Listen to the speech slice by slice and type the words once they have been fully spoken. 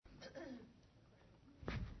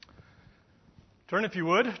Turn, if you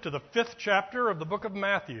would, to the 5th chapter of the book of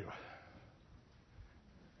Matthew.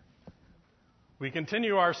 We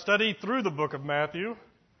continue our study through the book of Matthew.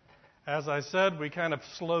 As I said, we kind of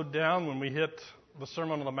slowed down when we hit the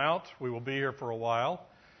Sermon on the Mount. We will be here for a while.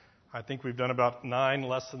 I think we've done about 9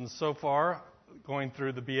 lessons so far, going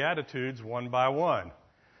through the Beatitudes one by one.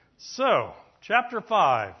 So, chapter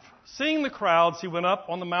 5. Seeing the crowds, he went up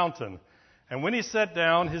on the mountain. And when he sat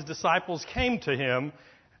down, his disciples came to him,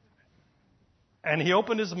 and he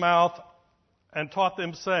opened his mouth and taught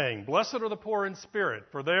them, saying, Blessed are the poor in spirit,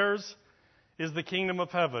 for theirs is the kingdom of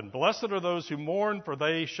heaven. Blessed are those who mourn, for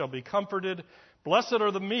they shall be comforted. Blessed are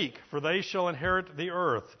the meek, for they shall inherit the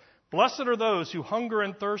earth. Blessed are those who hunger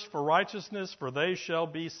and thirst for righteousness, for they shall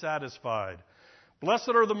be satisfied. Blessed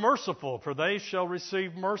are the merciful, for they shall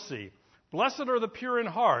receive mercy. Blessed are the pure in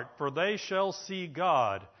heart, for they shall see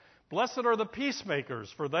God. Blessed are the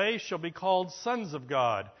peacemakers, for they shall be called sons of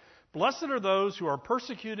God. Blessed are those who are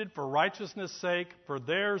persecuted for righteousness' sake, for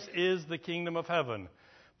theirs is the kingdom of heaven.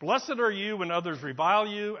 Blessed are you when others revile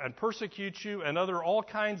you and persecute you and utter all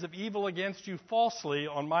kinds of evil against you falsely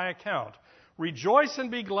on my account. Rejoice and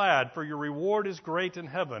be glad, for your reward is great in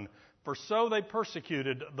heaven, for so they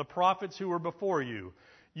persecuted the prophets who were before you.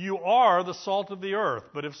 You are the salt of the earth,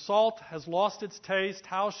 but if salt has lost its taste,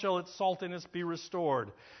 how shall its saltiness be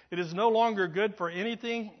restored? It is no longer good for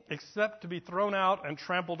anything except to be thrown out and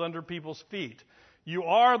trampled under people's feet. You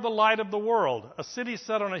are the light of the world. A city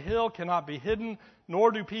set on a hill cannot be hidden,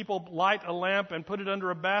 nor do people light a lamp and put it under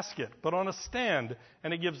a basket, but on a stand,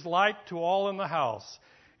 and it gives light to all in the house.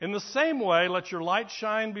 In the same way, let your light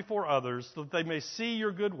shine before others, so that they may see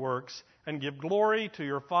your good works and give glory to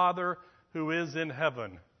your Father who is in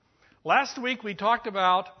heaven. Last week we talked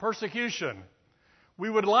about persecution. We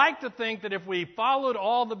would like to think that if we followed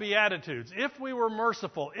all the Beatitudes, if we were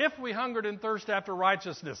merciful, if we hungered and thirsted after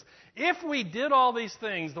righteousness, if we did all these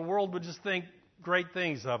things, the world would just think great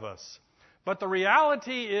things of us. But the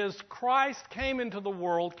reality is Christ came into the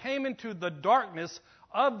world, came into the darkness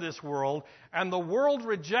of this world, and the world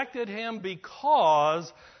rejected him because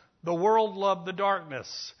the world loved the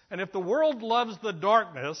darkness. And if the world loves the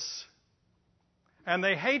darkness, and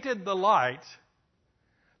they hated the light,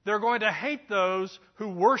 they're going to hate those who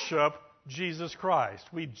worship Jesus Christ.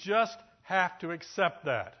 We just have to accept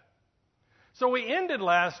that. So we ended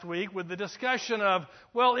last week with the discussion of,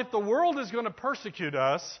 well, if the world is going to persecute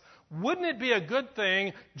us, wouldn't it be a good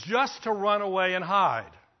thing just to run away and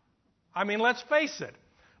hide? I mean, let's face it.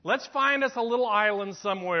 Let's find us a little island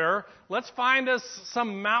somewhere. Let's find us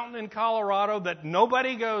some mountain in Colorado that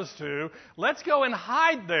nobody goes to. Let's go and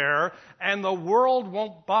hide there, and the world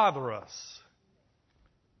won't bother us.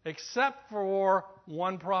 Except for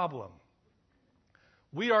one problem.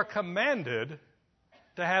 We are commanded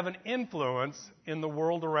to have an influence in the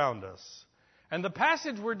world around us. And the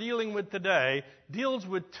passage we're dealing with today deals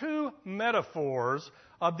with 2 metaphors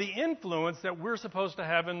of the influence that we're supposed to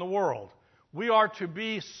have in the world. We are to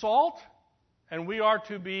be salt, and we are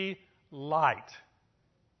to be light.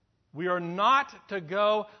 We are not to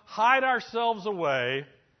go hide ourselves away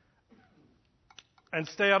and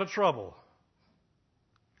stay out of trouble.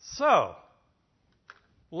 So,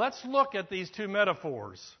 let's look at these 2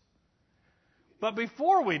 metaphors. But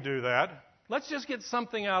before we do that, let's just get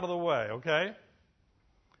something out of the way, okay?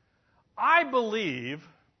 I believe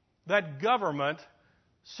that government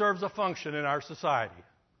serves a function in our society.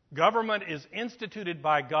 Government is instituted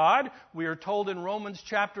by God. We are told in Romans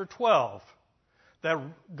chapter 12 that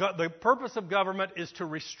the purpose of government is to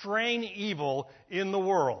restrain evil in the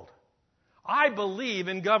world. I believe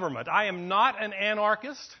in government. I am not an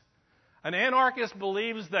anarchist. An anarchist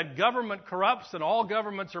believes that government corrupts and all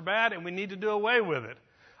governments are bad and we need to do away with it.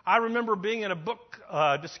 I remember being in a book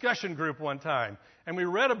discussion group one time, and we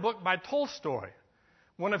read a book by Tolstoy,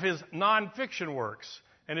 one of his nonfiction works.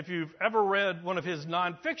 And if you've ever read one of his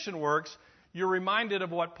nonfiction works, you're reminded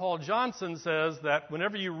of what Paul Johnson says, that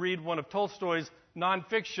whenever you read one of Tolstoy's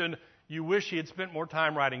nonfiction, you wish he had spent more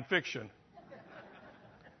time writing fiction.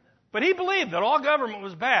 But he believed that all government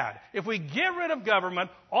was bad. If we get rid of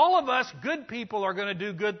government, all of us good people are going to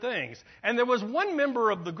do good things. And there was one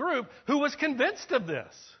member of the group who was convinced of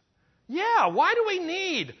this. Yeah, why do we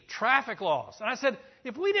need traffic laws? And I said,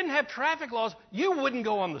 if we didn't have traffic laws, you wouldn't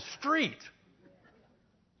go on the street.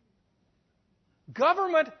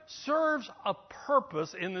 Government serves a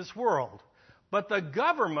purpose in this world, but the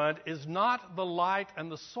government is not the light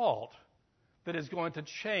and the salt that is going to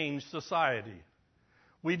change society.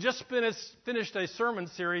 We just finished a sermon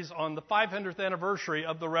series on the 500th anniversary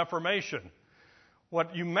of the Reformation.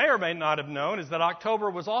 What you may or may not have known is that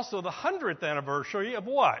October was also the 100th anniversary of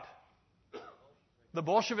what? the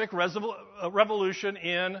Bolshevik revolution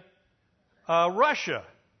in Russia.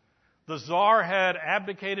 The Tsar had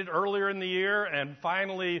abdicated earlier in the year, and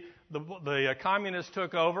finally the communists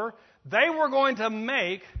took over. They were going to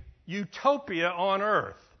make utopia on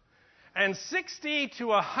earth. And 60 to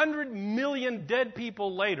 100 million dead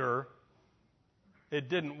people later, it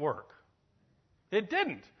didn't work. It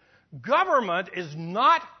didn't. Government is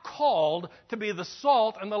not called to be the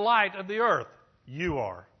salt and the light of the earth. You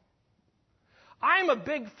are. I'm a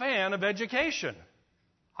big fan of education.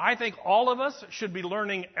 I think all of us should be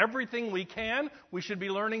learning everything we can. We should be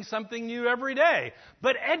learning something new every day.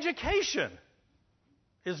 But education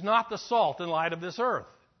is not the salt and light of this earth.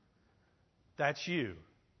 That's you.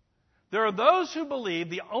 There are those who believe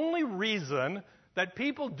the only reason that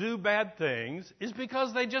people do bad things is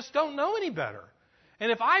because they just don't know any better.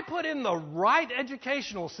 And if I put in the right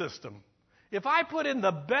educational system, if I put in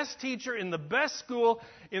the best teacher, in the best school,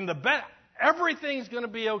 in the best, everything's going to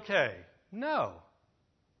be okay. No.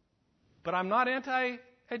 But I'm not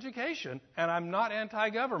anti-education, and I'm not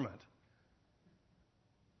anti-government.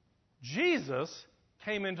 Jesus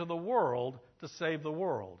came into the world to save the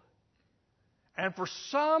world. And for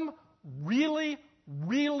some really,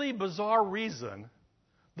 really bizarre reason,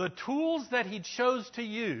 the tools that he chose to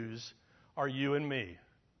use are you and me.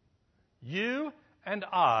 You and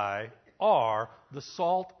I are the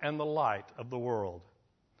salt and the light of the world.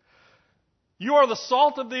 You are the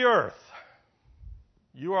salt of the earth.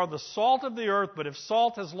 You are the salt of the earth, but if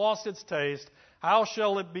salt has lost its taste, how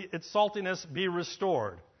shall its saltiness be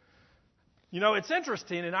restored? You know, it's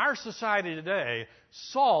interesting, in our society today,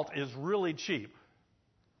 salt is really cheap.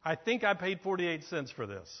 I think I paid 48 cents for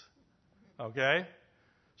this. Okay?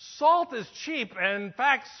 Salt is cheap, and in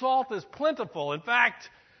fact, salt is plentiful. In fact,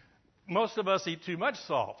 most of us eat too much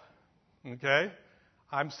salt. Okay?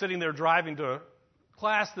 I'm sitting there driving to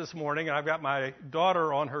class this morning, and I've got my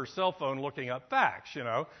daughter on her cell phone looking up facts. You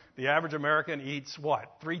know, the average American eats,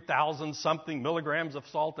 3,000 something milligrams of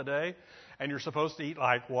salt a day, and you're supposed to eat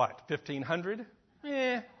 1,500?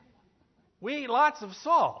 We eat lots of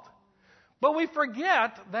salt. But we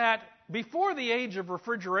forget that before the age of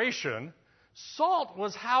refrigeration, salt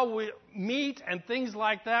was how meat and things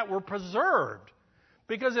like that were preserved.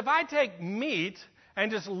 Because if I take meat and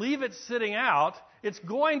just leave it sitting out, it's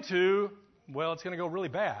going to go really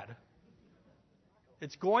bad.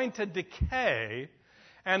 It's going to decay,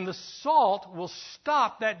 and the salt will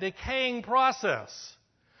stop that decaying process.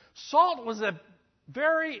 Salt was a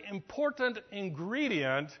very important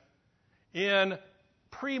ingredient in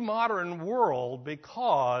pre-modern world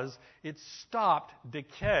because it stopped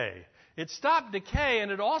decay. It stopped decay,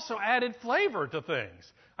 and it also added flavor to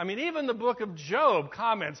things. I mean, even the book of Job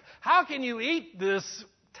comments, how can you eat this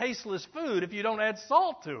tasteless food if you don't add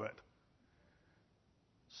salt to it?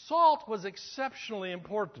 Salt was exceptionally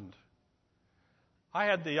important. I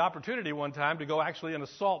had the opportunity one time to go actually in a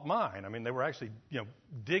salt mine. I mean, they were actually,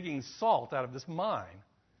 digging salt out of this mine.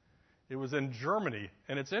 It was in Germany,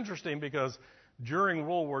 and it's interesting because during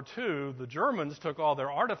World War II, the Germans took all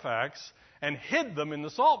their artifacts and hid them in the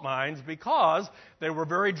salt mines because they were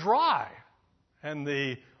very dry, and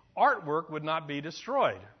the artwork would not be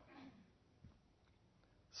destroyed.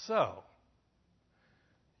 So,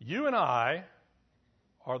 you and I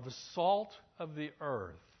are the salt of the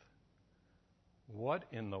earth. What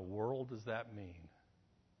in the world does that mean?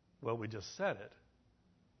 Well, we just said it.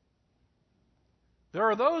 There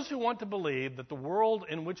are those who want to believe that the world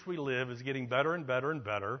in which we live is getting better and better and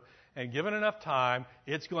better, and given enough time,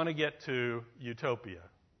 it's going to get to utopia.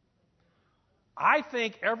 I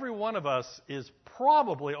think every one of us is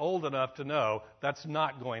probably old enough to know that's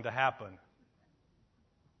not going to happen.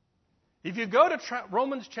 If you go to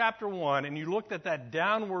Romans chapter 1 and you looked at that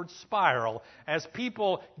downward spiral as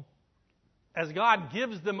God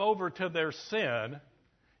gives them over to their sin,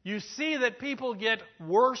 you see that people get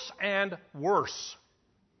worse and worse.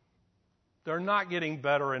 They're not getting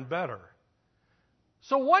better and better.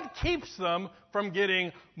 So what keeps them from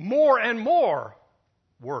getting more and more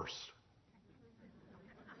worse?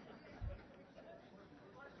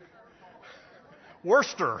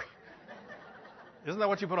 Worcester. Isn't that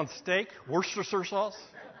what you put on steak? Worcestershire sauce?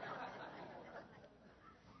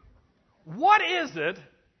 What is it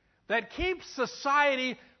that keeps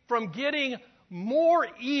society from getting more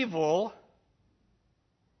evil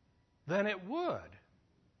than it would?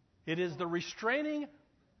 It is the restraining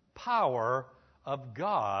power of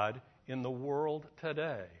God in the world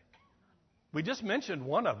today. We just mentioned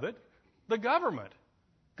one of it, the government.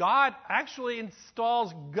 God actually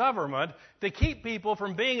installs government to keep people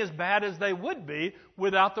from being as bad as they would be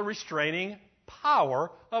without the restraining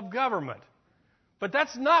power of government. But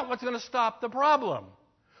that's not what's going to stop the problem.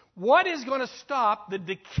 What is going to stop the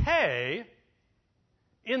decay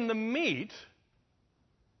in the meat?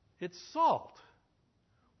 It's salt.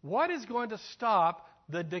 What is going to stop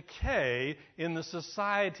the decay in the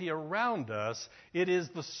society around us? It is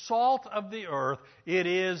the salt of the earth. It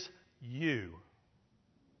is you.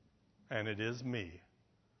 And it is me.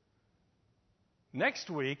 Next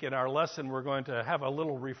week in our lesson, we're going to have a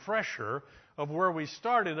little refresher of where we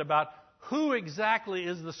started about who exactly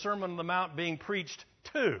is the Sermon on the Mount being preached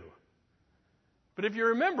to. But if you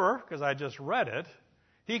remember, because I just read it,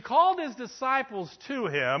 he called his disciples to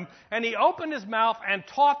him, and he opened his mouth and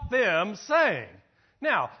taught them, saying.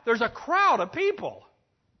 Now, there's a crowd of people.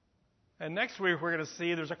 And next week we're going to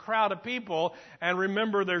see there's a crowd of people, and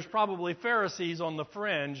remember there's probably Pharisees on the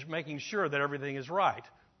fringe making sure that everything is right.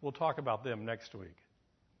 We'll talk about them next week.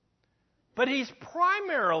 But he's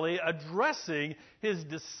primarily addressing his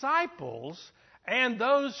disciples and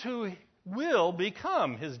those who will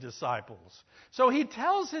become his disciples. So he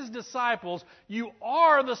tells his disciples, you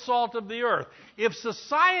are the salt of the earth. If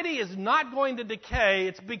society is not going to decay,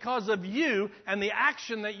 it's because of you and the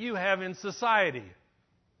action that you have in society.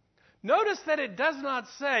 Notice that it does not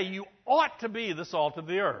say you ought to be the salt of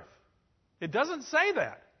the earth. It doesn't say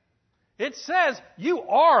that. It says you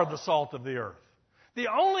are the salt of the earth. The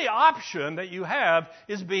only option that you have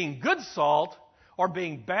is being good salt or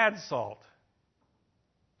being bad salt.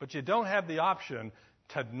 But you don't have the option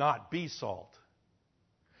to not be salt.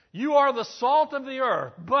 You are the salt of the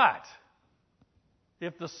earth, but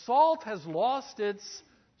if the salt has lost its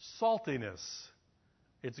saltiness,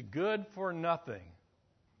 it's good for nothing.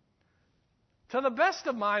 To the best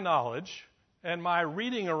of my knowledge and my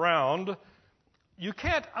reading around, you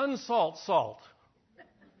can't unsalt salt.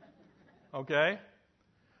 Okay?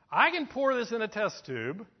 I can pour this in a test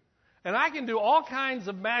tube, and I can do all kinds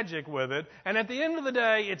of magic with it, and at the end of the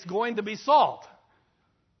day, it's going to be salt.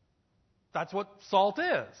 That's what salt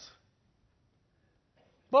is.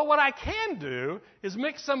 But what I can do is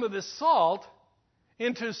mix some of this salt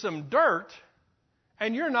into some dirt,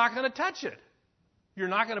 and you're not going to touch it. You're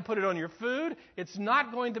not going to put it on your food. It's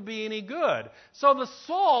not going to be any good. So the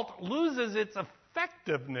salt loses its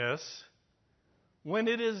effectiveness when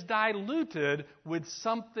it is diluted with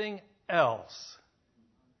something else.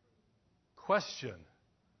 Question: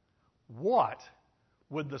 what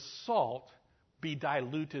would the salt be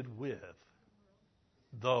diluted with?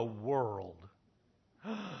 The world.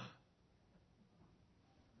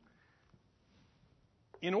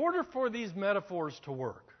 In order for these metaphors to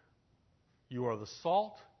work, you are the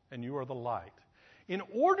salt and you are the light. In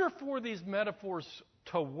order for these metaphors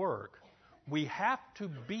to work, we have to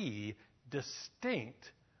be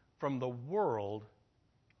distinct from the world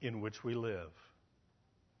in which we live.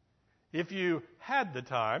 If you had the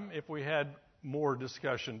time, if we had more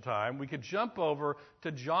discussion time, we could jump over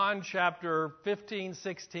to John chapter 15,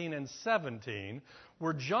 16, and 17,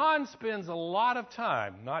 where John spends a lot of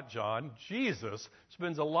time, not John, Jesus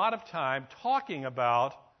spends a lot of time talking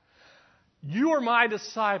about, you are my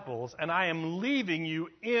disciples, and I am leaving you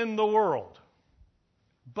in the world.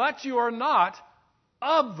 But you are not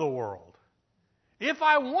of the world. If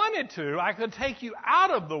I wanted to, I could take you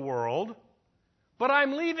out of the world, but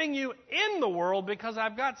I'm leaving you in the world because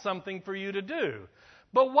I've got something for you to do.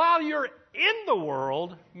 But while you're in the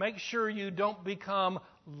world, make sure you don't become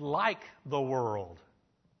like the world.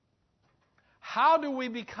 How do we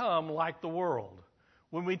become like the world?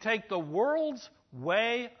 When we take the world's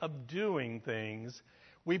way of doing things,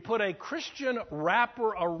 we put a Christian wrapper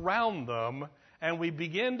around them, and we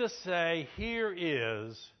begin to say, here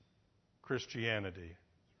is Christianity.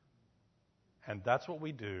 And that's what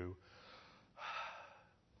we do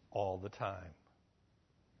all the time.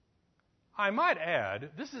 I might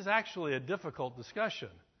add, this is actually a difficult discussion.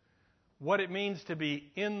 What it means to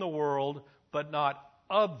be in the world, but not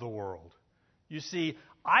of the world. You see,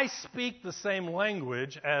 I speak the same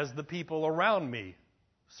language as the people around me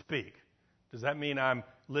speak. Does that mean I'm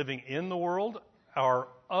living in the world or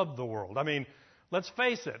of the world? I mean, let's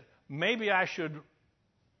face it, maybe I should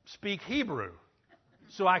speak Hebrew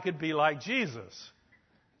so I could be like Jesus.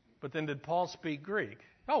 But then did Paul speak Greek?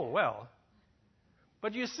 Oh, well.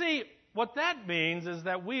 But you see, what that means is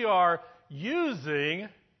that we are using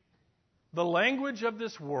the language of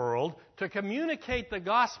this world to communicate the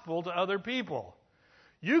gospel to other people.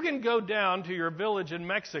 You can go down to your village in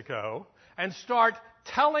Mexico and start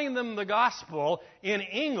telling them the gospel in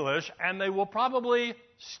English, and they will probably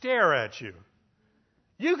stare at you.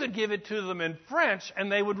 You could give it to them in French,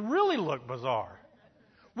 and they would really look bizarre.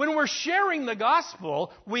 When we're sharing the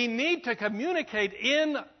gospel, we need to communicate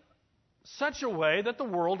in such a way that the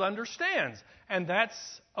world understands. And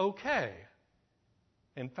that's okay.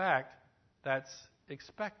 In fact, that's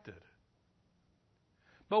expected.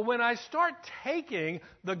 But when I start taking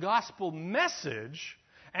the gospel message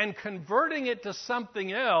and converting it to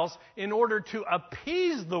something else in order to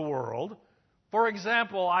appease the world, for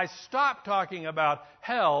example, I stopped talking about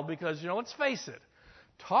hell because, let's face it,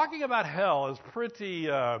 talking about hell is pretty,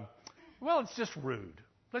 it's just rude.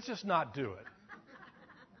 Let's just not do it.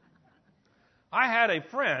 I had a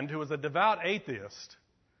friend who was a devout atheist,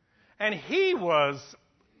 and he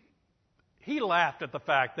laughed at the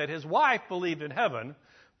fact that his wife believed in heaven,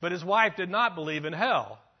 but his wife did not believe in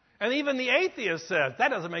hell. And even the atheist says, that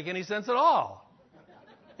doesn't make any sense at all.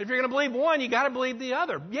 If you're going to believe one, you got to believe the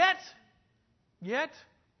other. Yet,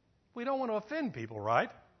 we don't want to offend people, right?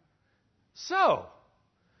 So,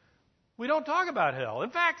 we don't talk about hell. In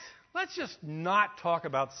fact, let's just not talk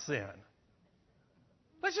about sin.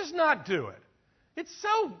 Let's just not do it. It's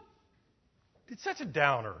such a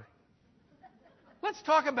downer. Let's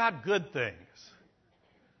talk about good things.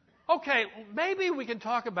 Okay, maybe we can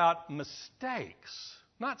talk about mistakes,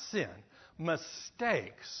 not sin.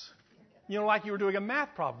 Mistakes. Like you were doing a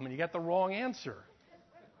math problem and you got the wrong answer.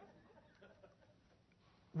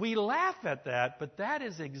 We laugh at that, but that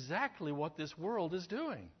is exactly what this world is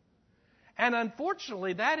doing. And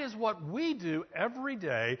unfortunately, that is what we do every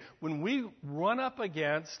day when we run up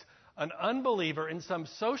against an unbeliever in some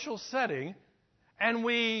social setting and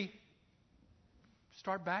we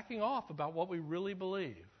start backing off about what we really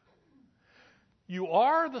believe. You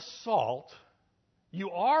are the salt. You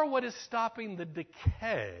are what is stopping the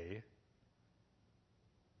decay.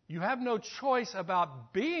 You have no choice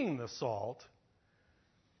about being the salt,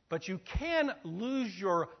 but you can lose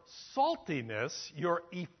your saltiness, your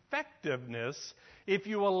effectiveness, if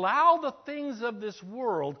you allow the things of this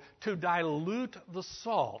world to dilute the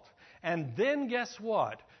salt. And then guess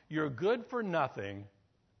what? You're good for nothing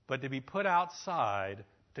but to be put outside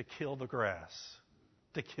to kill the grass,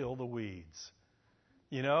 to kill the weeds.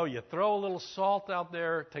 You throw a little salt out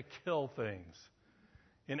there to kill things.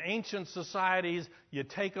 In ancient societies, you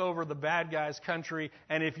take over the bad guy's country,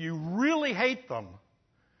 and if you really hate them,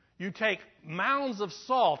 you take mounds of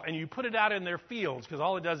salt and you put it out in their fields because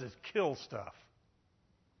all it does is kill stuff.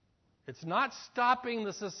 It's not stopping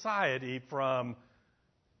the society from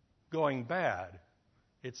going bad.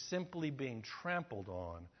 It's simply being trampled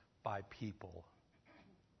on by people.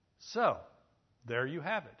 So, there you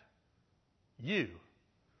have it. You.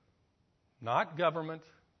 Not government,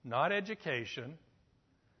 not education.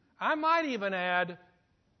 I might even add,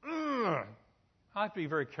 I have to be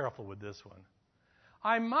very careful with this one.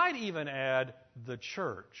 I might even add the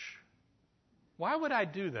church. Why would I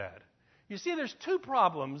do that? You see, there's two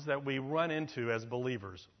problems that we run into as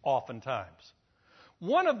believers oftentimes.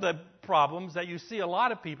 One of the problems that you see a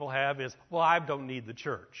lot of people have is, I don't need the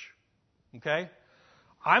church. Okay?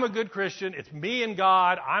 I'm a good Christian. It's me and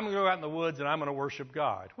God. I'm going to go out in the woods and I'm going to worship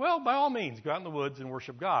God. Well, by all means, go out in the woods and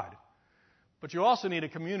worship God. But you also need a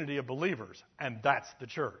community of believers, and that's the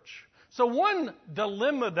church. So one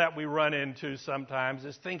dilemma that we run into sometimes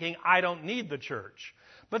is thinking, I don't need the church.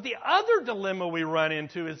 But the other dilemma we run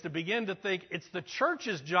into is to begin to think it's the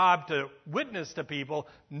church's job to witness to people,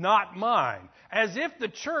 not mine. As if the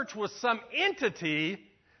church was some entity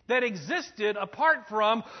that existed apart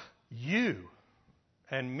from you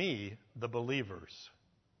and me, the believers.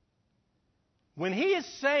 When he is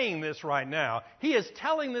saying this right now, he is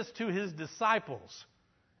telling this to his disciples.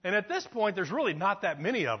 And at this point, there's really not that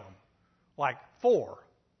many of them. Like 4.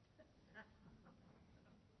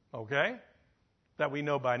 Okay? That we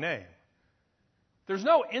know by name. There's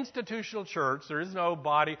no institutional church. There is no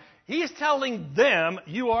body. He's telling them,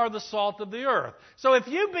 you are the salt of the earth. So if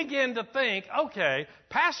you begin to think, okay,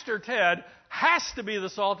 Pastor Ted has to be the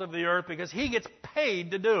salt of the earth because he gets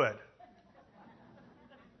paid to do it.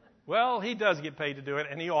 Well, he does get paid to do it,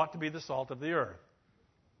 and he ought to be the salt of the earth.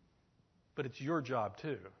 But it's your job,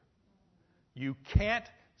 too. You can't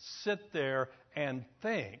sit there and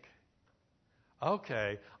think,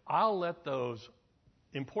 okay, I'll let those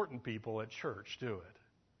important people at church do it.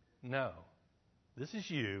 No. This is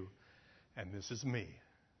you, and this is me.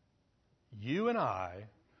 You and I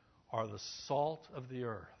are the salt of the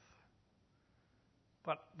earth.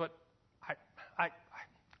 But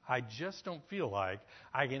I just don't feel like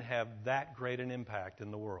I can have that great an impact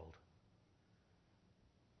in the world.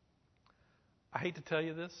 I hate to tell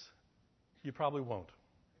you this. You probably won't.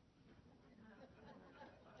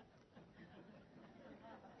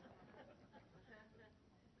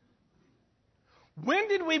 When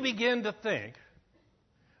did we begin to think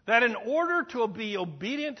that in order to be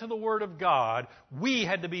obedient to the Word of God, we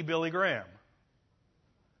had to be Billy Graham.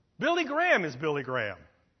 Billy Graham is Billy Graham.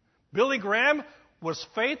 Billy Graham was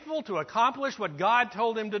faithful to accomplish what God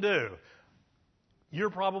told him to do. You're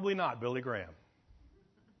probably not Billy Graham.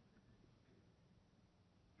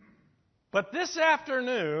 But this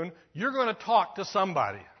afternoon, you're going to talk to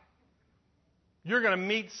somebody. You're going to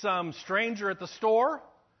meet some stranger at the store.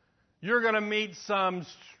 You're going to meet some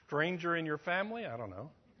stranger in your family. I don't know.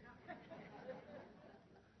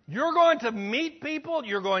 You're going to meet people.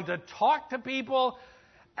 You're going to talk to people.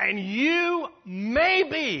 And you may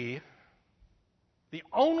be the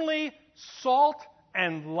only salt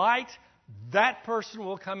and light that person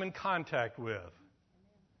will come in contact with.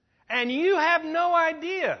 And you have no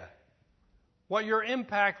idea what your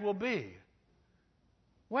impact will be.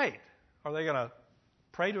 Wait, are they going to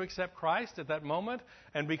pray to accept Christ at that moment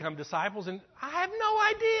and become disciples? And I have no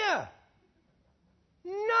idea.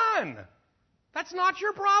 None. That's not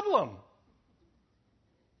your problem.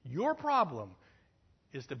 Your problem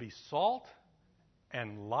is to be salt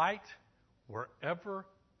and light wherever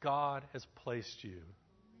God has placed you.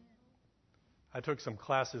 I took some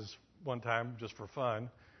classes one time just for fun,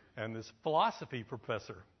 and this philosophy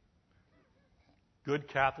professor, good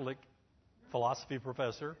Catholic philosophy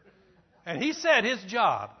professor, and he said his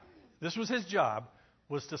job, this was his job,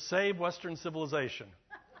 was to save Western civilization.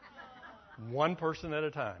 One person at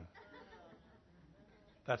a time.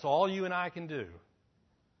 That's all you and I can do,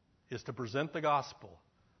 is to present the gospel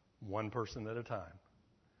one person at a time.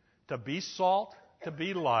 To be salt, to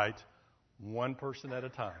be light, one person at a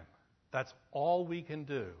time. That's all we can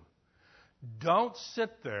do. Don't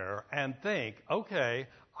sit there and think, okay,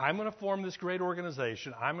 I'm going to form this great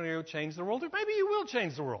organization. I'm going to go change the world. Or maybe you will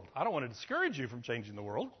change the world. I don't want to discourage you from changing the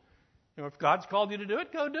world. You know, if God's called you to do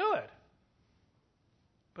it, go do it.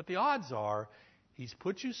 But the odds are, He's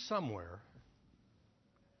put you somewhere.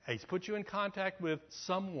 He's put you in contact with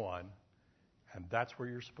someone, and that's where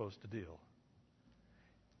you're supposed to deal.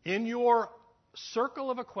 In your circle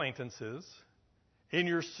of acquaintances, in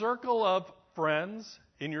your circle of friends,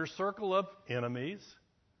 in your circle of enemies,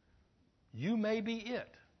 you may be it.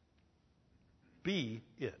 Be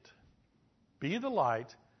it. Be the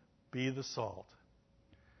light, be the salt.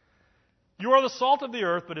 You are the salt of the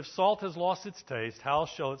earth, but if salt has lost its taste, how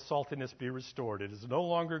shall its saltiness be restored? It is no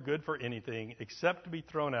longer good for anything except to be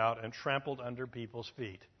thrown out and trampled under people's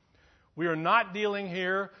feet. We are not dealing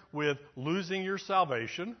here with losing your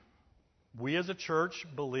salvation. We as a church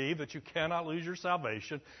believe that you cannot lose your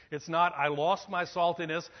salvation. It's not, I lost my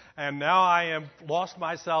saltiness and now I am lost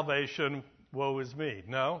my salvation, woe is me.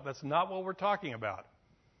 No, that's not what we're talking about.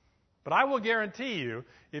 But I will guarantee you,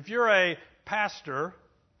 if you're a pastor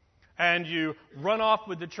and you run off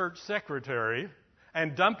with the church secretary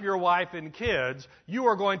and dump your wife and kids, you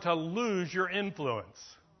are going to lose your influence.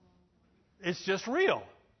 It's just real.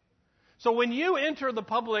 So when you enter the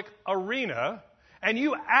public arena and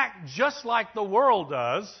you act just like the world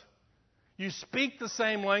does, you speak the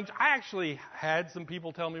same language. I actually had some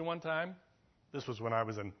people tell me one time, this was when I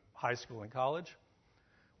was in high school and college,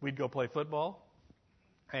 we'd go play football,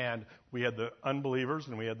 and we had the unbelievers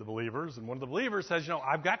and we had the believers, and one of the believers says,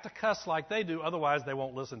 I've got to cuss like they do, otherwise they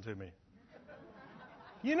won't listen to me.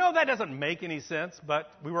 That doesn't make any sense,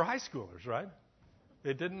 but we were high schoolers, right?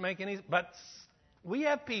 It didn't make any sense. But we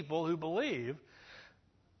have people who believe.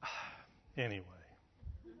 Anyway.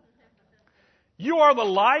 You are the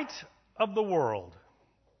light of the world.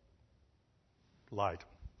 Light.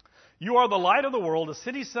 You are the light of the world. A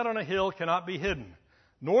city set on a hill cannot be hidden.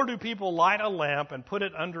 Nor do people light a lamp and put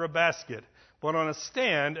it under a basket, but on a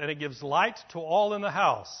stand, and it gives light to all in the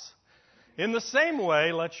house. In the same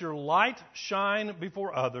way, let your light shine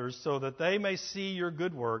before others, so that they may see your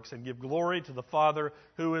good works and give glory to the Father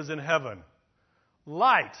who is in heaven.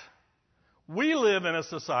 Light. We live in a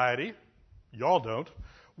society, y'all don't,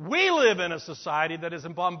 we live in a society that is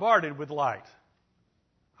bombarded with light.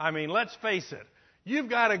 I mean, let's face it. You've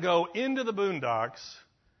got to go into the boondocks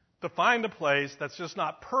to find a place that's just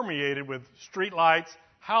not permeated with street lights,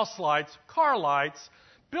 house lights, car lights,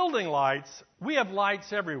 building lights. We have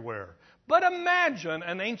lights everywhere. But imagine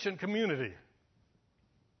an ancient community.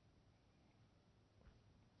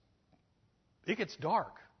 It gets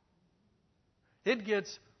dark. It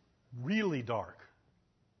gets really dark.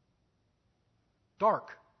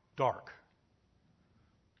 Dark.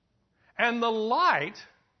 And the light,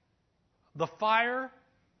 the fire,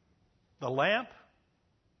 the lamp,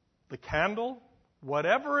 the candle,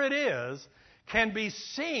 whatever it is, can be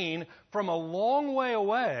seen from a long way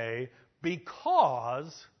away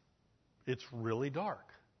because it's really dark.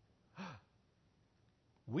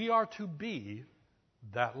 We are to be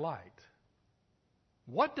that light.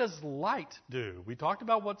 What does light do? We talked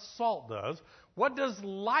about what salt does. What does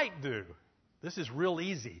light do? This is real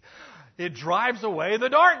easy. It drives away the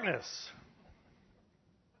darkness.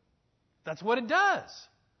 That's what it does.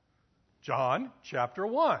 John chapter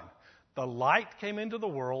 1. The light came into the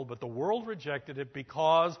world, but the world rejected it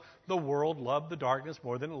because the world loved the darkness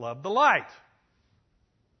more than it loved the light.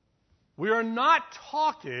 We are not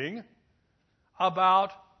talking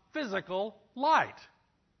about physical light.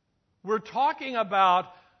 We're talking about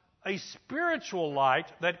a spiritual light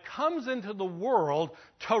that comes into the world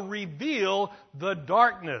to reveal the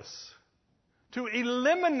darkness, to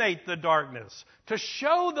eliminate the darkness, to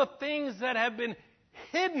show the things that have been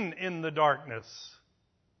hidden in the darkness.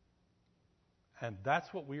 And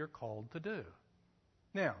that's what we are called to do.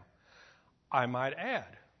 Now, I might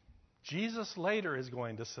add, Jesus later is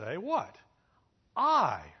going to say what?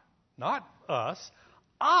 I, not us,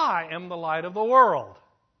 I am the light of the world.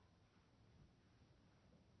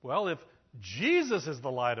 Well, if Jesus is the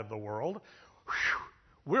light of the world,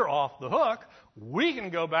 we're off the hook. We can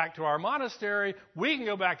go back to our monastery. We can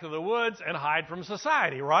go back to the woods and hide from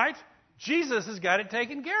society, right? Jesus has got it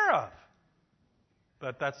taken care of.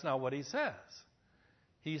 But that's not what he says.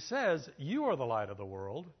 He says, you are the light of the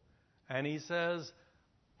world. And he says,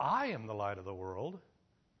 I am the light of the world.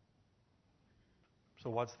 So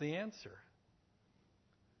what's the answer?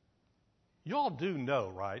 You all do know,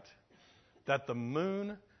 right, that the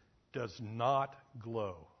moon does not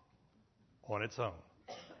glow on its own.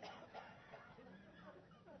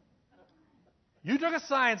 You took a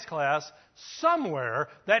science class somewhere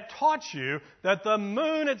that taught you that the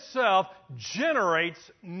moon itself generates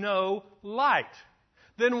no light.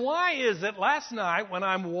 Then why is it last night when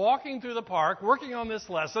I'm walking through the park working on this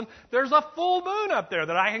lesson, there's a full moon up there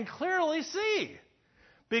that I can clearly see?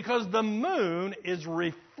 Because the moon is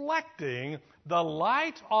reflecting the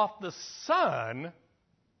light off the sun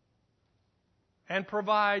and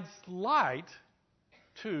provides light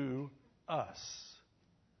to us.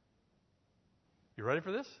 You ready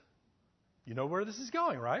for this? You know where this is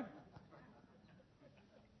going, right?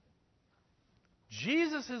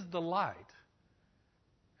 Jesus is the light,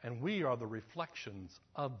 and we are the reflections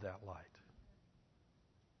of that light.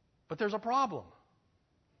 But there's a problem.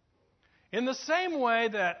 In the same way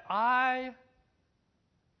that I,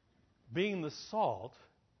 being the salt,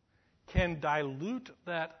 can dilute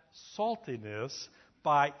that saltiness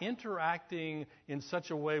by interacting in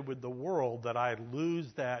such a way with the world that I lose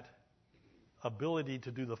that ability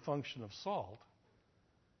to do the function of salt,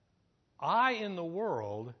 I in the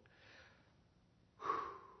world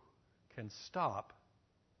can stop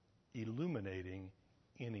illuminating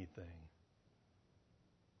anything.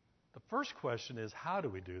 The first question is, how do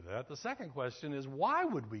we do that? The second question is, why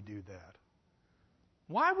would we do that?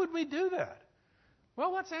 Why would we do that?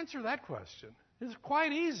 Well, let's answer that question. It's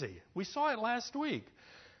quite easy. We saw it last week.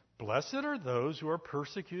 Blessed are those who are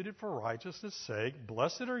persecuted for righteousness' sake.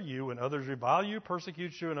 Blessed are you when others revile you,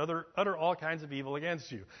 persecute you, and utter all kinds of evil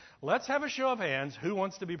against you. Let's have a show of hands. Who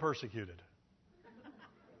wants to be persecuted?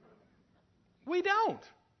 We don't.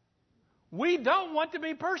 We don't want to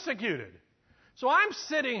be persecuted. So I'm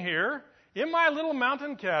sitting here in my little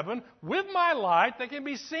mountain cabin with my light that can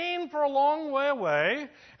be seen for a long way away,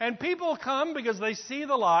 and people come because they see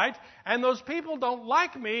the light, and those people don't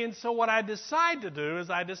like me, and so what I decide to do is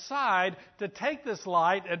I decide to take this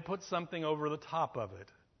light and put something over the top of it.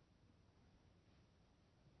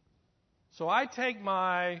 So I take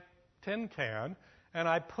my tin can and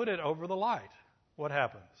I put it over the light. What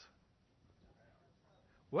happens?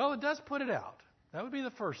 Well, it does put it out. That would be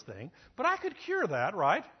the first thing. But I could cure that,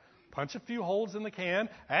 right? Punch a few holes in the can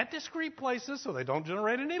at discrete places so they don't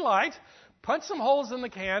generate any light. Punch some holes in the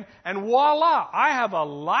can, and voila, I have a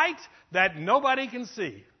light that nobody can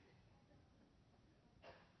see.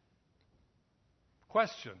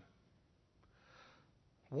 Question.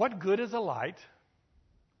 What good is a light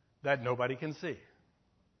that nobody can see?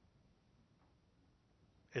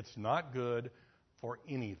 It's not good for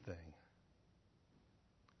anything.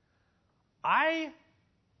 I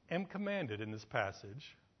am commanded in this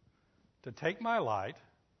passage to take my light,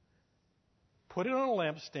 put it on a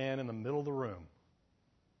lampstand in the middle of the room.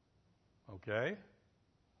 Okay?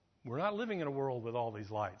 We're not living in a world with all these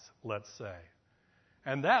lights, let's say.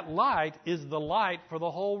 And that light is the light for the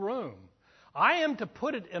whole room. I am to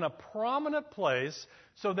put it in a prominent place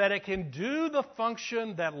so that it can do the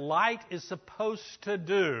function that light is supposed to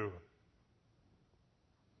do.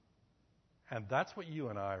 And that's what you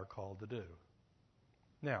and I are called to do.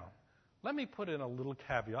 Now, let me put in a little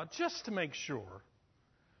caveat just to make sure.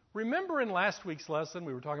 Remember in last week's lesson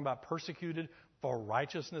we were talking about persecuted for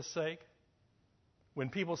righteousness' sake? when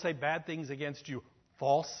people say bad things against you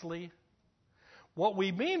falsely. What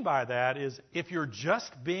we mean by that is if you're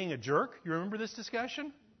just being a jerk, you remember this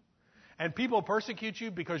discussion? And people persecute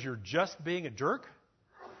you because you're just being a jerk,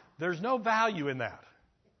 there's no value in that.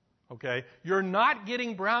 Okay? You're not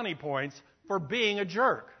getting brownie points for being a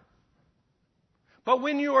jerk. But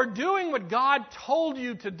when you are doing what God told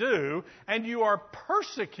you to do and you are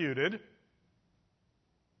persecuted,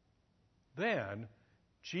 then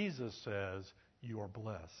Jesus says you are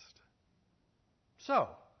blessed. So,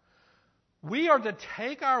 we are to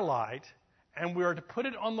take our light and we are to put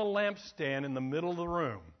it on the lampstand in the middle of the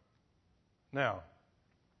room. Now,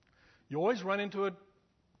 you always run into a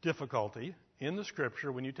difficulty in the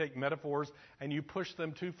Scripture when you take metaphors and you push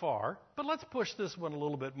them too far, but let's push this one a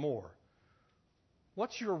little bit more.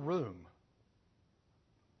 What's your room?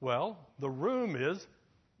 Well, the room is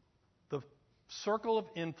the circle of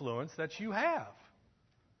influence that you have.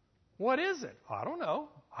 What is it? I don't know.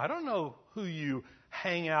 I don't know who you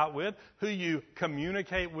hang out with, who you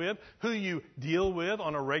communicate with, who you deal with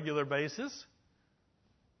on a regular basis.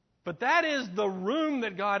 But that is the room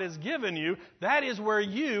that God has given you. That is where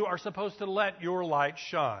you are supposed to let your light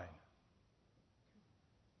shine.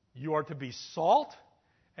 You are to be salt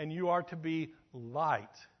and you are to be light,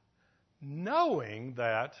 knowing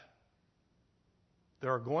that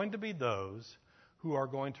there are going to be those who are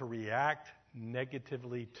going to react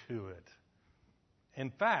negatively to it.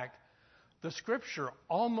 In fact, the Scripture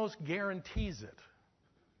almost guarantees it.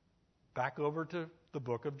 Back over to the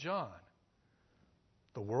book of John.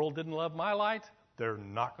 The world didn't love my light. They're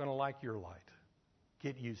not going to like your light.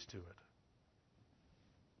 Get used to it.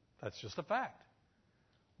 That's just a fact.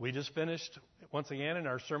 We just finished, once again, in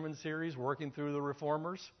our sermon series, working through the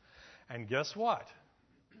Reformers. And guess what?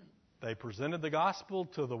 They presented the gospel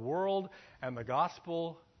to the world, and the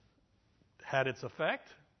gospel had its effect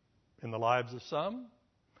in the lives of some,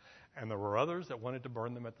 and there were others that wanted to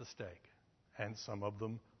burn them at the stake. And some of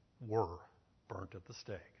them were burnt at the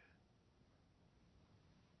stake.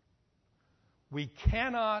 We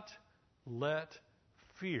cannot let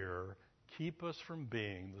fear keep us from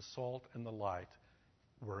being the salt and the light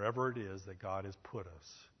wherever it is that God has put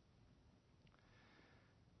us.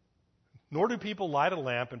 Nor do people light a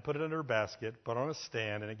lamp and put it under a basket, but on a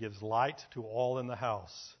stand, and it gives light to all in the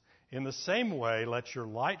house. In the same way, let your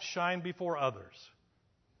light shine before others.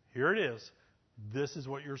 Here it is. This is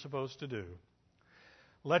what you're supposed to do.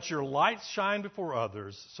 Let your light shine before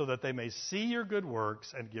others so that they may see your good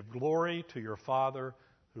works and give glory to your Father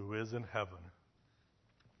who is in heaven.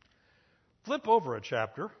 Flip over a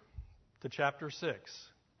chapter to chapter 6.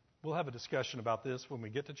 We'll have a discussion about this when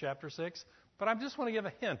we get to chapter 6, but I just want to give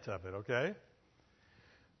a hint of it, okay?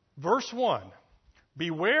 Verse 1.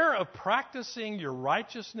 Beware of practicing your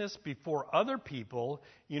righteousness before other people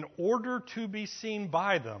in order to be seen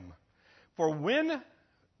by them.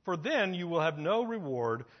 For then you will have no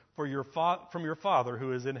reward from your Father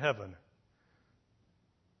who is in heaven.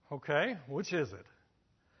 Okay, which is it?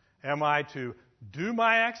 Am I to do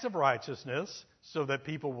my acts of righteousness so that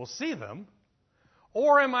people will see them?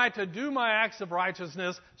 Or am I to do my acts of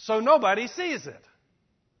righteousness so nobody sees it?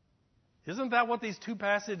 Isn't that what these two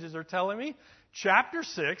passages are telling me? Chapter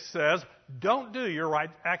 6 says, don't do your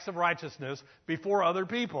acts of righteousness before other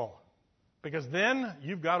people, because then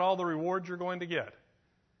you've got all the rewards you're going to get.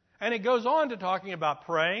 And it goes on to talking about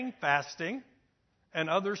praying, fasting, and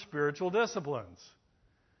other spiritual disciplines.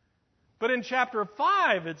 But in chapter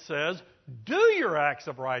 5 it says, do your acts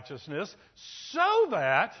of righteousness so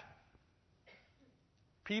that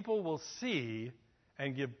people will see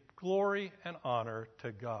and give glory and honor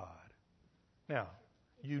to God. Now,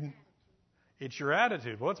 it's your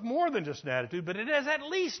attitude. Well, it's more than just an attitude, but it is at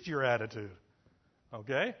least your attitude.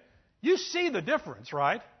 Okay? You see the difference,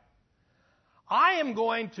 right? I am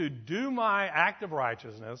going to do my act of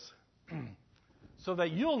righteousness so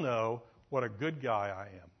that you'll know what a good guy I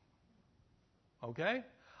am. Okay?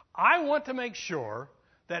 I want to make sure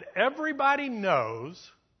that everybody knows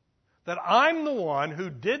that I'm the one who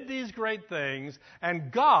did these great things,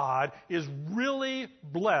 and God is really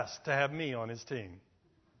blessed to have me on His team.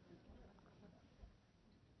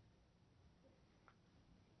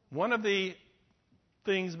 One of the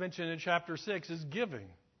things mentioned in chapter 6 is giving.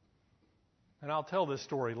 And I'll tell this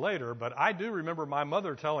story later, but I do remember my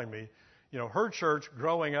mother telling me, her church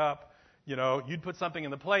growing up, you'd put something in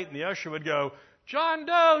the plate and the usher would go, John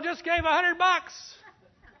Doe just gave $100.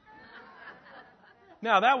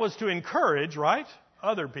 Now, that was to encourage, right,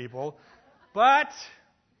 other people. But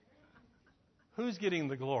who's getting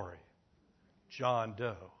the glory? John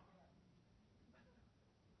Doe.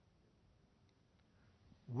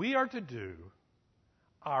 We are to do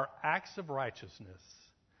our acts of righteousness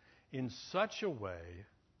in such a way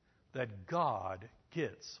that God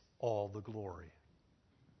gets all the glory.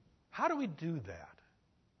 How do we do that?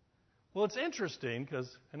 Well, it's interesting because,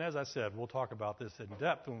 and as I said, we'll talk about this in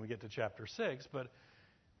depth when we get to chapter 6, but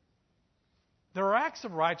there are acts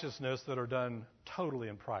of righteousness that are done totally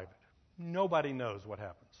in private. Nobody knows what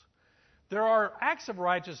happens. There are acts of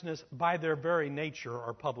righteousness by their very nature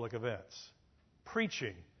are public events.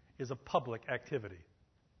 Preaching is a public activity.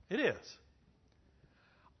 It is.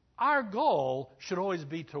 Our goal should always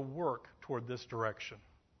be to work toward this direction.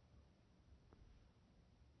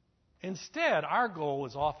 Instead, our goal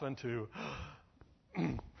is often to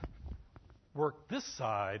work this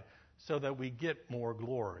side so that we get more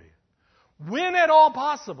glory. When at all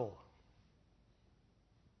possible,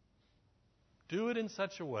 do it in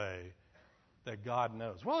such a way that God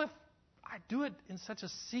knows. Well, if I do it in such a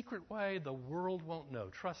secret way, the world won't know.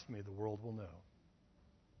 Trust me, the world will know.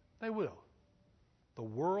 They will. The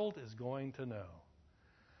world is going to know.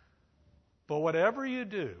 But whatever you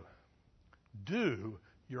do, do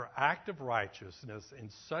your act of righteousness in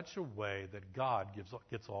such a way that God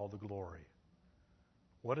gets all the glory.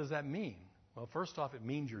 What does that mean? Well, first off, it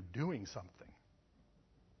means you're doing something.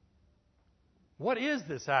 What is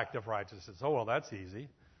this act of righteousness? Oh, well, that's easy.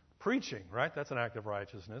 Preaching, right? That's an act of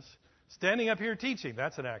righteousness. Standing up here teaching,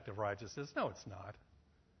 that's an act of righteousness. No, it's not.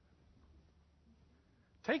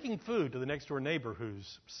 Taking food to the next door neighbor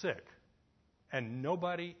who's sick, and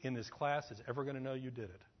nobody in this class is ever going to know you did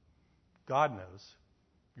it. God knows.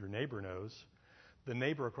 Your neighbor knows. The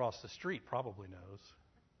neighbor across the street probably knows.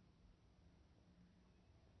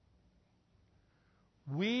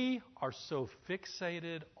 We are so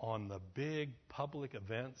fixated on the big public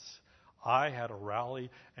events. I had a rally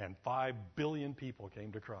and 5 billion people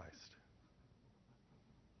came to Christ.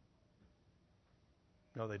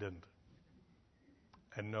 No, they didn't.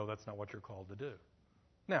 And no, that's not what you're called to do.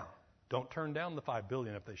 Now, don't turn down the 5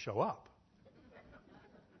 billion if they show up.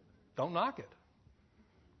 Don't knock it.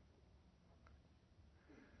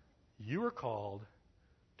 You are called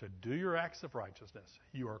to do your acts of righteousness.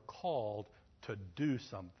 You are called to do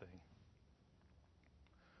something.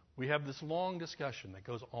 We have this long discussion that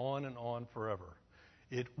goes on and on forever.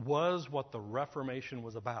 It was what the Reformation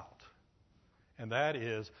was about. And that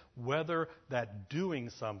is whether that doing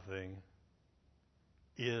something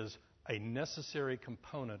is a necessary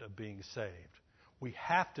component of being saved. We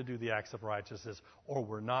have to do the acts of righteousness or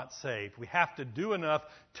we're not saved. We have to do enough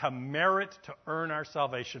to merit to earn our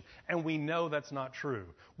salvation. And we know that's not true.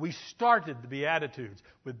 We started the Beatitudes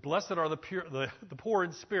with blessed are the poor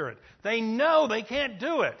in spirit. They know they can't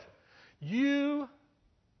do it. You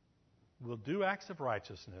will do acts of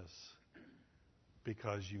righteousness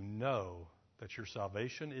because you know that your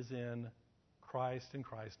salvation is in Christ and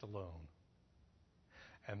Christ alone.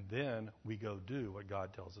 And then we go do what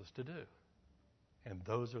God tells us to do. And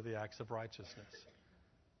those are the acts of righteousness.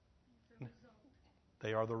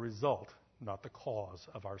 They are the result, not the cause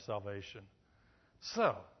of our salvation.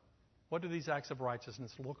 So, what do these acts of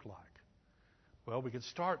righteousness look like? Well, we could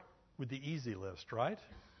start with the easy list, right?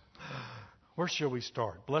 Where shall we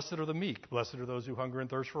start? Blessed are the meek. Blessed are those who hunger and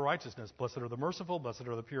thirst for righteousness. Blessed are the merciful. Blessed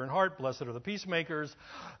are the pure in heart. Blessed are the peacemakers.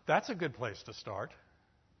 That's a good place to start.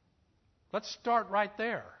 Let's start right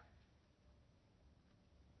there.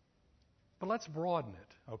 But let's broaden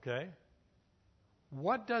it, okay?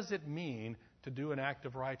 What does it mean to do an act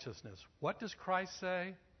of righteousness? What does Christ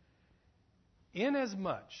say?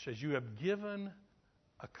 Inasmuch as you have given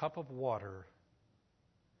a cup of water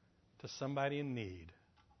to somebody in need,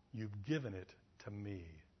 you've given it to me.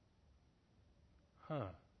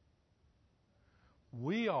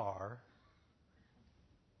 We are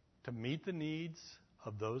to meet the needs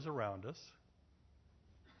of those around us.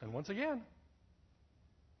 And once again,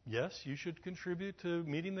 yes, you should contribute to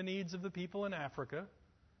meeting the needs of the people in Africa.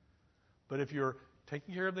 But if you're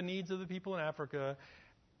taking care of the needs of the people in Africa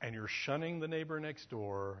and you're shunning the neighbor next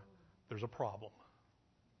door, there's a problem.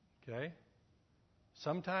 Okay?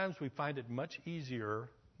 Sometimes we find it much easier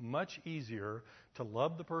to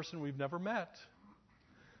love the person we've never met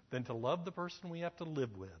than to love the person we have to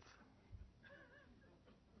live with.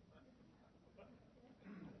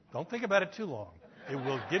 Don't think about it too long. It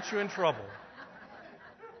will get you in trouble.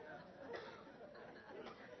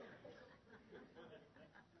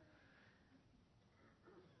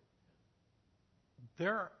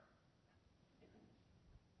 There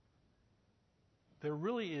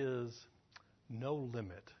really is no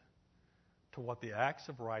limit to what the acts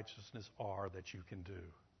of righteousness are that you can do.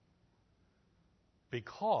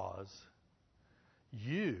 Because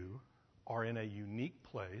you are in a unique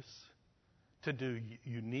place to do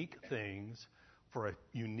unique things for a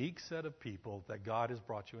unique set of people that God has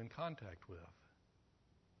brought you in contact with.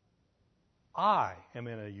 I am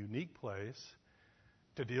in a unique place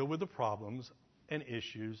to deal with the problems and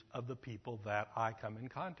issues of the people that I come in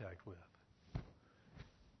contact with.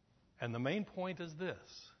 And the main point is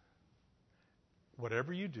this: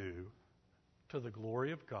 whatever you do to the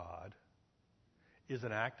glory of God is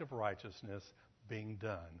an act of righteousness being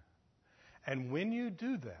done. And when you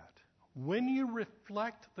do that, when you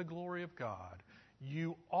reflect the glory of God,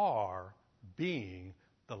 you are being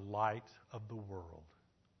the light of the world.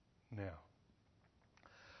 Now,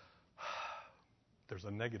 there's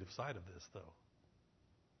a negative side of this, though.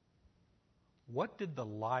 What did the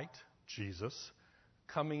light, Jesus,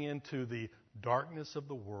 coming into the darkness of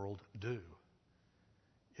the world do?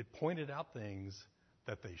 It pointed out things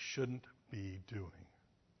that they shouldn't be doing.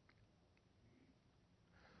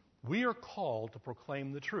 We are called to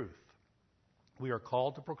proclaim the truth. We are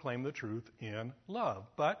called to proclaim the truth in love,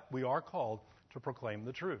 but we are called to proclaim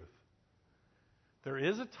the truth. There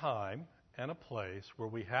is a time and a place where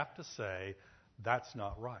we have to say, that's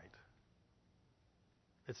not right.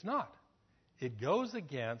 It's not. It goes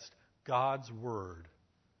against God's word.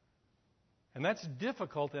 And that's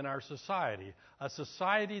difficult in our society, a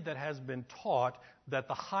society that has been taught that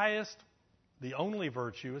the highest, the only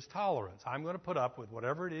virtue is tolerance. I'm going to put up with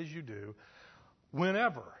whatever it is you do,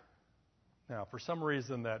 whenever. Now, for some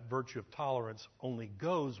reason, that virtue of tolerance only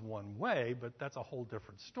goes one way, but that's a whole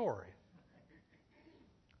different story.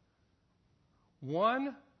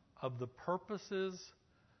 One of the purposes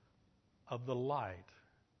of the light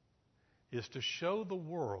is to show the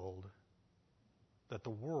world that the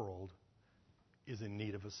world is in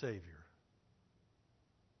need of a Savior.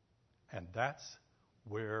 And that's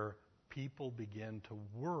where people begin to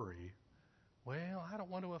worry, well, I don't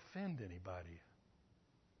want to offend anybody.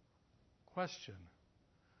 Question: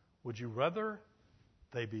 would you rather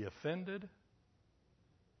they be offended,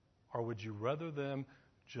 or would you rather them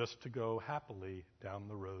just to go happily down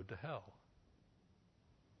the road to hell?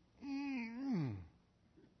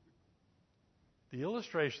 The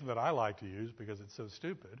illustration that I like to use, because it's so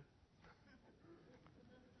stupid,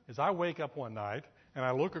 is I wake up one night and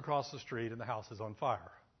I look across the street and the house is on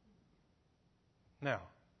fire. Now,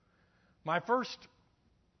 my first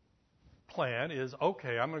plan is,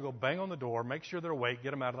 okay, I'm going to go bang on the door, make sure they're awake,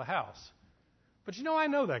 get them out of the house. But you know, I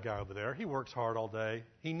know that guy over there. He works hard all day.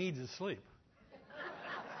 He needs his sleep.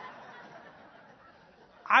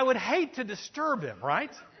 I would hate to disturb him,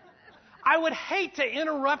 right? I would hate to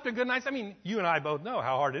interrupt a good night's. I mean, you and I both know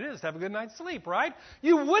how hard it is to have a good night's sleep, right?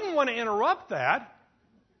 You wouldn't want to interrupt that.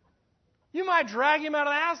 You might drag him out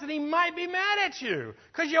of the house and he might be mad at you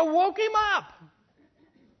because you woke him up.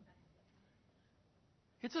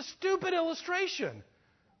 It's a stupid illustration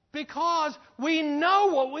because we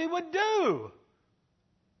know what we would do.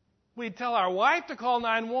 We'd tell our wife to call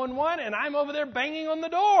 911 and I'm over there banging on the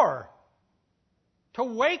door to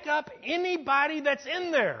wake up anybody that's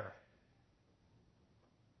in there.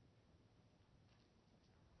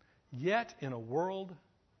 Yet, in a world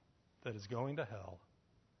that is going to hell,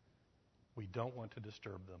 we don't want to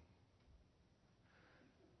disturb them.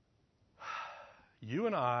 You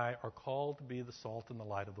and I are called to be the salt and the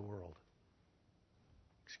light of the world.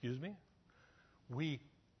 Excuse me? We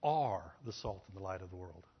are the salt and the light of the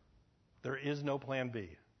world. There is no plan B.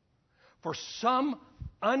 For some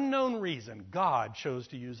unknown reason, God chose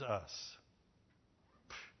to use us.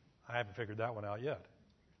 I haven't figured that one out yet.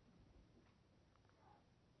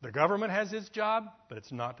 The government has its job, but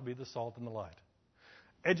it's not to be the salt and the light.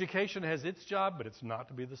 Education has its job, but it's not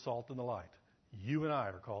to be the salt and the light. You and I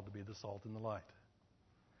are called to be the salt and the light.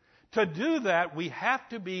 To do that, we have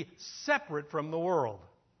to be separate from the world.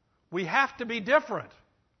 We have to be different.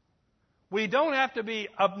 We don't have to be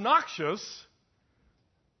obnoxious,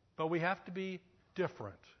 but we have to be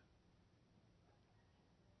different.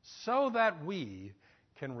 So that we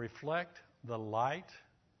can reflect the light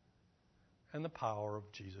and the power of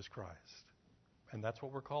Jesus Christ. And that's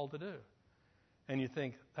what we're called to do. And you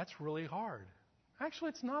think, that's really hard. Actually,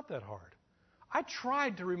 it's not that hard. I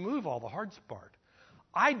tried to remove all the hard part.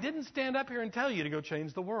 I didn't stand up here and tell you to go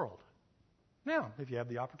change the world. Now, if you have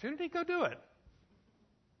the opportunity, go do it.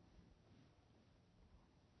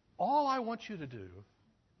 All I want you to do,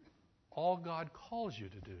 all God calls you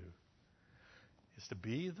to do, is to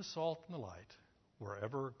be the salt and the light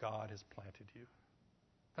wherever God has planted you.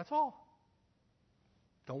 That's all.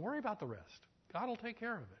 Don't worry about the rest. God will take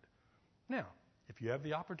care of it. Now, if you have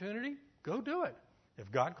the opportunity, go do it.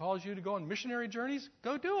 If God calls you to go on missionary journeys,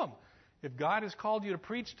 go do them. If God has called you to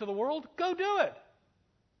preach to the world, go do it.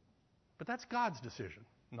 But that's God's decision,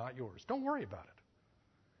 not yours. Don't worry about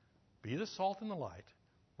it. Be the salt and the light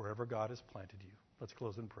wherever God has planted you. Let's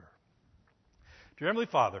close in prayer. Dear Heavenly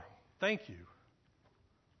Father, thank you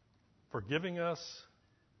for giving us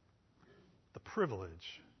the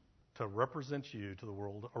privilege to represent you to the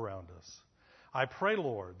world around us. I pray,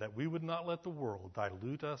 Lord, that we would not let the world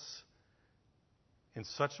dilute us in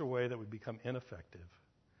such a way that we become ineffective.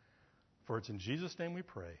 For it's in Jesus' name we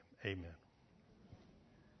pray. Amen.